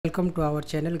Welcome to our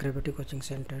channel Gravity Coaching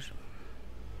Center.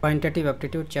 Quantitative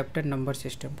Aptitude Chapter Number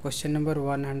System. Question number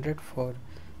 104.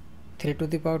 3 to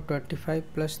the power 25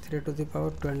 plus 3 to the power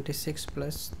 26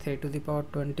 plus 3 to the power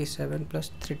 27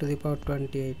 plus 3 to the power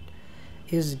 28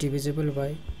 is divisible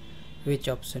by which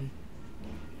option?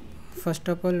 First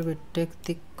of all, we take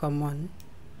the common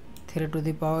 3 to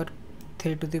the power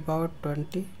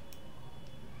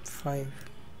 25.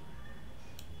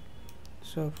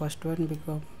 So first one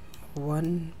become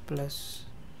 1 plus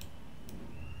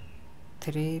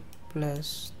 3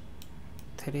 plus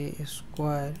 3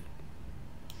 square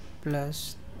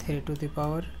plus 3 to the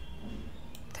power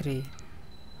 3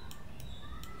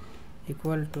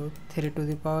 equal to 3 to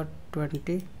the power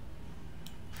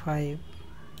 25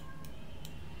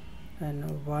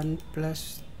 and 1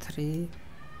 plus 3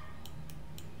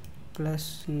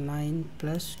 plus 9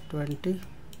 plus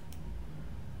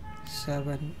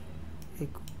 27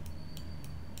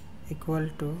 equal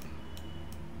to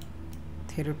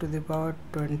 3 to the power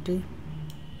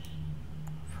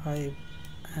 25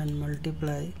 and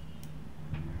multiply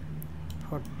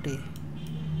 40.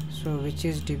 So which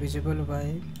is divisible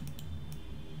by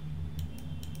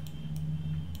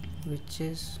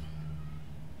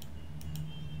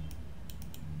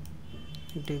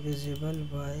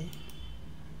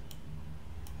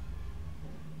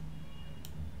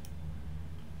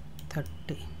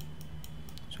 30.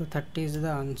 So 30 is the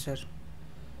answer.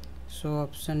 So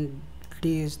option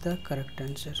D is the correct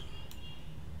answer.